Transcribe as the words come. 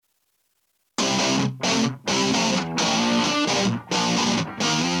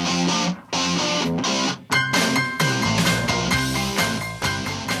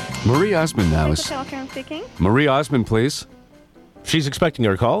Marie Osmond now is... Karen speaking. Marie Osmond, please. She's expecting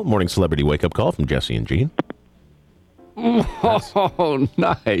her call. Morning celebrity wake-up call from Jesse and Jean. Oh,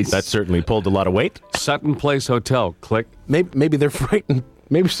 nice. That certainly pulled a lot of weight. Sutton Place Hotel. Click. Maybe they're frightened.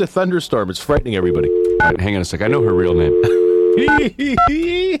 Maybe it's a thunderstorm. It's frightening everybody. All right, hang on a sec. I know her real name.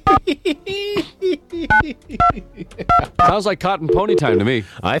 Sounds like cotton pony time to me.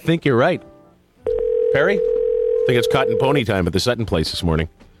 I think you're right. Perry? I think it's cotton pony time at the Sutton Place this morning.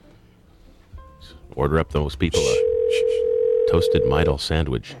 Order up those people a toasted Midol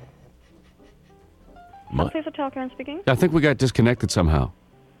sandwich. Please Hotel, Karen speaking. I think we got disconnected somehow.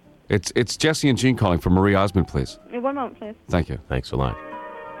 It's Jesse and Jean calling for Marie Osmond, please. 1 moment, please. Thank you. Thanks a lot.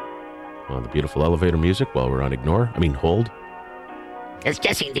 Well, the beautiful elevator music while we're on hold. It's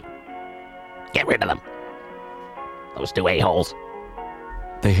Jesse. Get rid of them. Those two a-holes.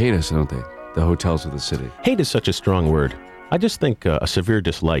 They hate us, don't they? The hotels of the city. Hate is such a strong word. I just think a severe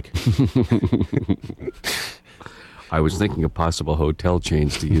dislike. I was thinking of possible hotel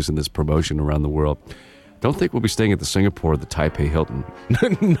chains to use in this promotion around the world. Don't think we'll be staying at the Singapore or the Taipei Hilton.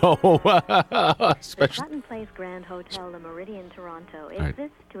 No. Especially. Sutton Place Grand Hotel, the Meridian, Toronto.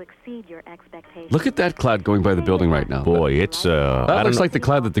 Exists to exceed your expectations. Look at that cloud going by the building right now. Boy, it's... that looks like the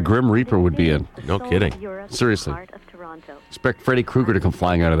cloud that the Grim Reaper would be in. No kidding. Seriously. Expect Freddy Krueger to come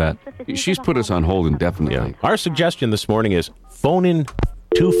flying out of that. She's put us on hold indefinitely. Yeah. Our suggestion this morning is phone in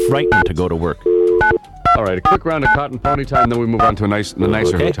too frightened to go to work. All right, a quick round of cotton pony time, then we move on to a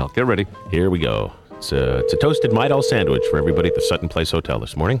nicer hotel. Get ready. Here we go. It's a toasted Midol sandwich for everybody at the Sutton Place Hotel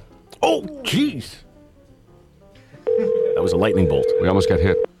this morning. Oh, jeez. That was a lightning bolt. We almost got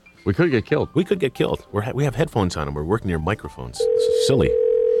hit. We could get killed. We could get killed. We have headphones on and we're working near microphones. This is silly.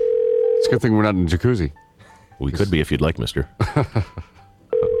 It's a good thing we're not in a jacuzzi. We could be if you'd like, mister.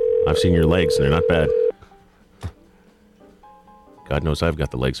 I've seen your legs and they're not bad. God knows I've got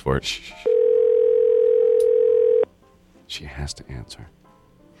the legs for it. Shh. She has to answer.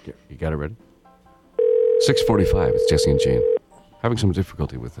 You got it ready? 6:45. It's Jesse and Jean. Having some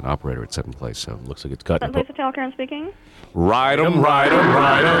difficulty with an operator at Sutton Place, so looks like it's cut. Sutton Place Hotel, Karen speaking. Ride 'em.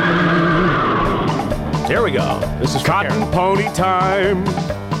 There we go. This is cotton pony time.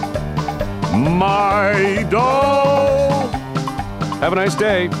 Midol. Have a nice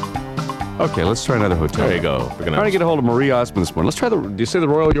day. Okay, let's try another hotel. There you go. We're trying to get a hold of Marie Osmond this morning. Let's try do you say the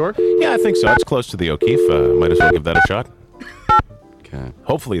Royal York? Yeah, I think so. It's close to the O'Keefe. Might as well give that a shot. Okay.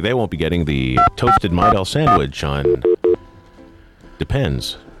 Hopefully they won't be getting the toasted Midol sandwich on...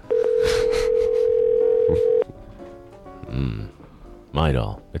 Depends.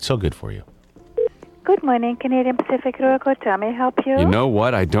 Midol. It's so good for you. Good morning, Canadian Pacific Royal Hotel. May I help you? You know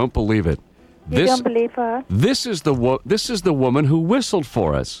what? I don't believe it. You don't believe her? This is the woman who whistled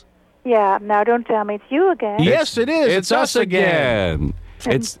for us. Yeah, now don't tell me it's you again. Yes, it is. It's us again.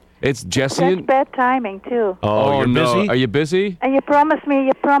 It's Jesse. That's bad timing too. Oh, you're no. busy? Are you busy? And you promised me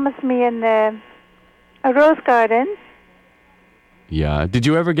in a rose garden. Yeah. Did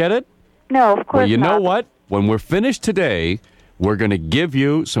you ever get it? No, of course not. Well, you know what? When we're finished today, we're going to give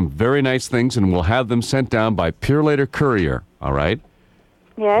you some very nice things, and we'll have them sent down by Pure Later Courier. All right?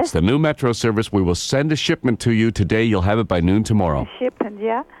 Yes. It's the new Metro service. We will send a shipment to you today. You'll have it by noon tomorrow. Shipment,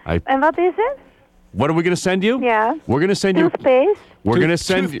 yeah. And what is it? What are we going to send you? Yeah. We're going to send you... Toothpaste? We're going to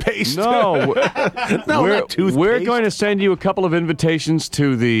send toothpaste. you... No. No, not toothpaste. We're going to send you a couple of invitations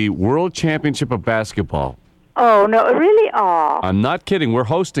to the World Championship of Basketball. Oh, no, really? Oh. I'm not kidding. We're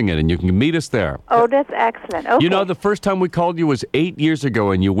hosting it, and you can meet us there. Oh, that's excellent. Okay. You know, the first time we called you was 8 years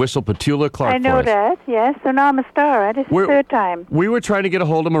ago, and you whistled Petula Clark I know for us. that, yes. So now I'm a star, right? This is the third time. We were trying to get a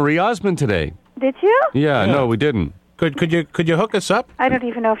hold of Marie Osmond today. Did you? Yeah, no, we didn't. Could you hook us up? I don't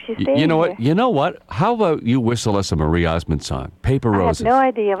even know if she's staying You know what? here. You know what? How about you whistle us a Marie Osmond song? Paper Roses. I have no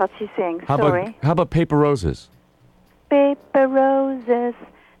idea what she sings. Sorry. How about Paper Roses? Paper Roses.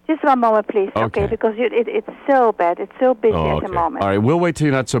 Just one moment, please. Okay, because it's so bad. It's so busy at the moment. All right, we'll wait till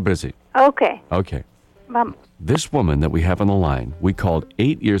you're not so busy. Okay. Okay. This woman that we have on the line, we called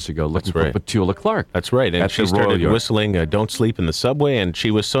 8 years ago looking for Petula Clark. That's right. And she started whistling Don't Sleep in the Subway, and she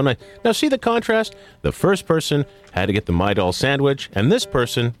was so nice. Now, see the contrast? The first person had to get the Midol sandwich, and this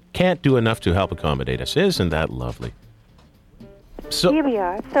person can't do enough to help accommodate us. Isn't that lovely? So, here we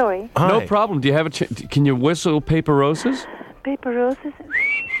are. Sorry. Hi. No problem. Do you have can you whistle Paper Roses? Paper Roses?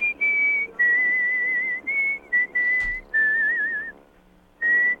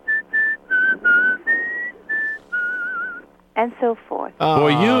 And so forth. Boy,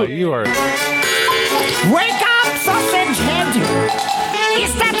 you are... Wake up, sausage head.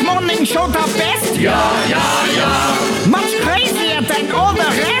 Is that morning show the best? Ja, ja, ja. Much crazier than all the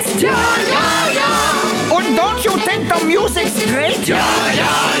rest? Ja, ja, ja. And don't you think the music's great? Ja,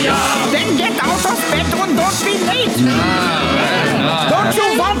 ja, ja. Then get out of bed and don't be late. Don't you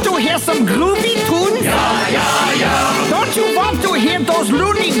want to hear some groovy tunes? Ja, ja, ja. Don't you want to hear those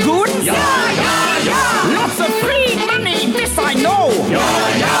loony goons? Ja, ja, ja. Lots of free money, this I know. Ja,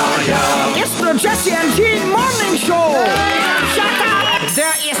 ja, ja. It's the Jesse and Gene Morning Show. Shut up!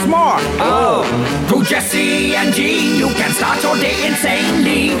 There is more. Oh, to Jesse and Gene, you can start your day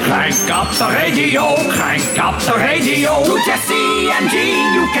insanely. Crank up the radio, crank up the radio. To Jesse and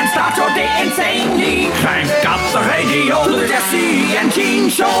Gene, you can start your day insanely. Crank up the radio, to the Jesse and Gene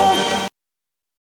Show.